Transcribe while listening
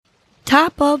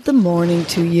Top of the morning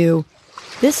to you.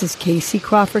 This is Casey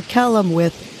Crawford Kellum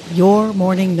with Your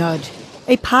Morning Nudge,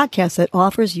 a podcast that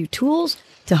offers you tools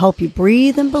to help you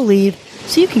breathe and believe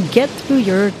so you can get through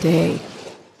your day.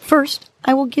 First,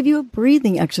 I will give you a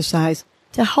breathing exercise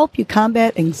to help you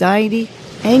combat anxiety,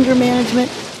 anger management,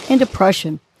 and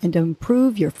depression, and to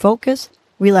improve your focus,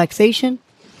 relaxation,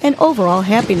 and overall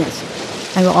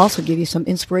happiness. I will also give you some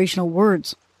inspirational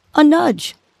words, a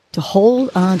nudge, to hold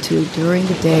on to during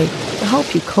the day to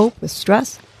help you cope with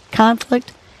stress,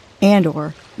 conflict, and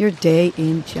or your day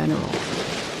in general.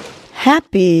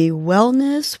 Happy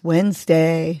Wellness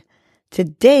Wednesday.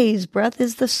 Today's breath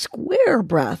is the square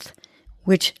breath,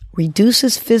 which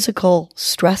reduces physical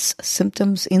stress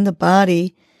symptoms in the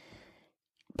body,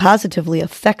 positively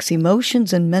affects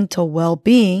emotions and mental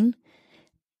well-being,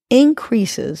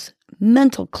 increases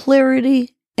mental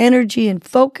clarity, energy, and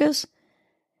focus,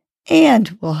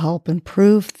 and will help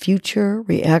improve future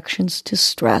reactions to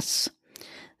stress.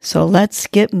 So let's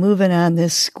get moving on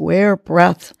this square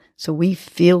breath so we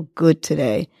feel good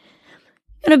today.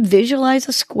 You're going to visualize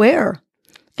a square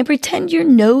and pretend your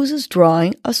nose is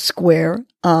drawing a square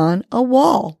on a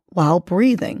wall while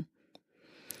breathing.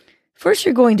 First,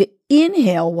 you're going to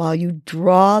inhale while you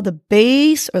draw the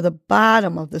base or the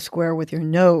bottom of the square with your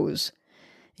nose.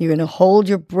 You're going to hold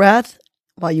your breath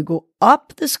while you go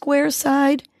up the square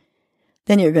side.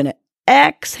 Then you're going to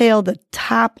exhale the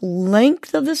top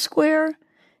length of the square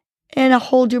and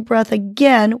hold your breath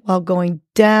again while going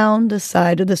down the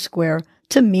side of the square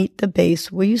to meet the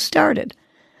base where you started.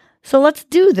 So let's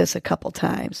do this a couple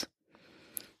times.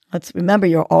 Let's remember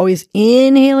you're always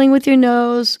inhaling with your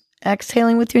nose,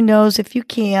 exhaling with your nose if you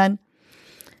can,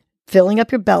 filling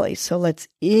up your belly. So let's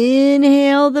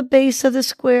inhale the base of the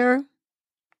square,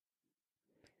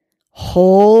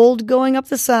 hold going up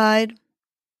the side.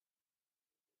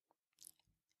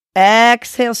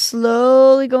 Exhale,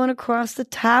 slowly going across the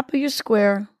top of your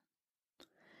square.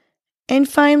 And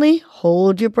finally,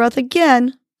 hold your breath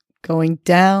again, going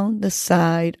down the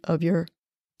side of your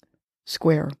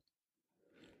square.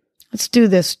 Let's do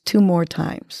this 2 more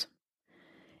times.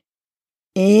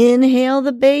 Inhale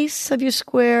the base of your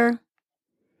square.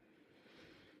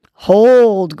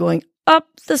 Hold, going up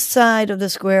the side of the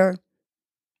square.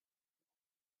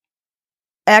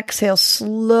 Exhale,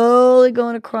 slowly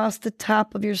going across the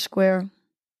top of your square.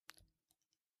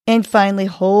 And finally,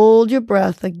 hold your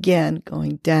breath again,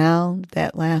 going down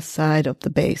that last side of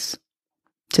the base,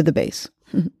 to the base.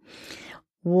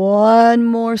 1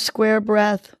 more square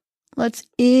breath. Let's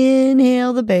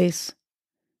inhale the base.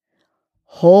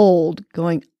 Hold,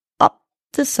 going up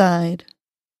the side.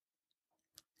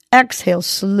 Exhale,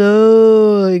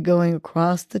 slowly going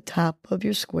across the top of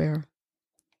your square.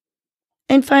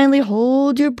 And finally,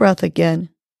 hold your breath again,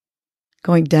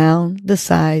 going down the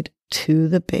side to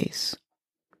the base.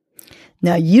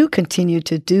 Now you continue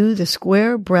to do the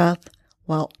square breath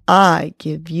while I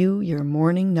give you your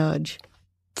morning nudge.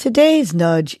 Today's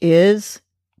nudge is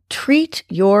treat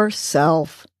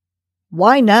yourself.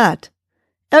 Why not?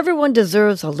 Everyone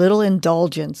deserves a little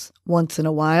indulgence once in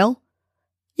a while.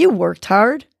 You worked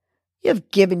hard. You've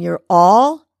given your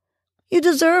all. You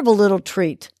deserve a little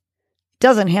treat.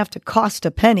 Doesn't have to cost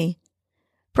a penny.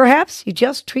 Perhaps you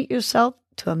just treat yourself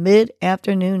to a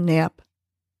mid-afternoon nap.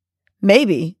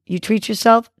 Maybe you treat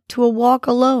yourself to a walk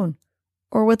alone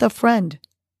or with a friend.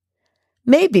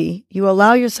 Maybe you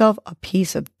allow yourself a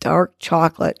piece of dark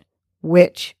chocolate,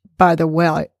 which, by the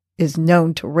way, is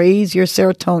known to raise your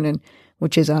serotonin,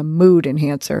 which is a mood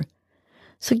enhancer.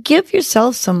 So give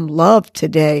yourself some love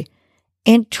today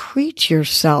and treat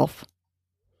yourself.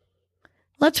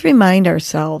 Let's remind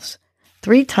ourselves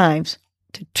 3 times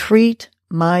to treat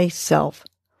myself.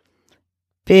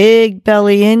 Big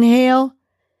belly inhale,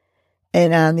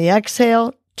 and on the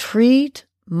exhale, treat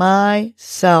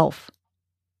myself.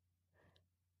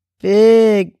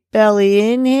 Big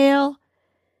belly inhale,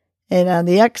 and on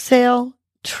the exhale,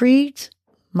 treat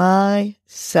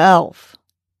myself.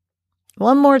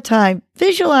 1 more time,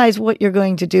 visualize what you're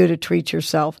going to do to treat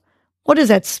yourself. What is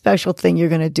that special thing you're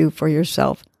going to do for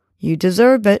yourself? You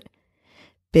deserve it.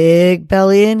 Big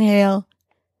belly inhale,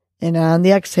 and on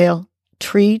the exhale,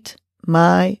 treat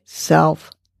myself.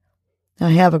 Now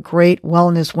have a great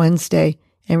Wellness Wednesday,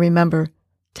 and remember,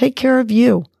 take care of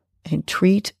you and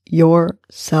treat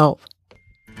yourself.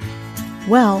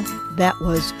 Well, that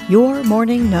was your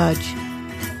morning nudge.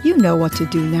 You know what to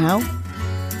do now.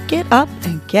 Get up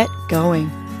and get going.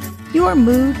 Your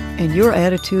mood and your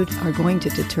attitude are going to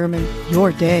determine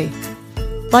your day.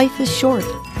 Life is short.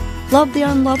 Love the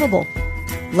unlovable.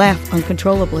 Laugh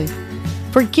uncontrollably.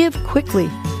 Forgive quickly.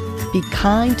 Be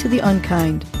kind to the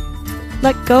unkind.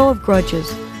 Let go of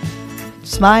grudges.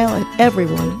 smile at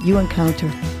everyone you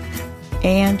encounter,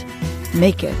 and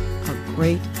make it a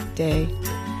great day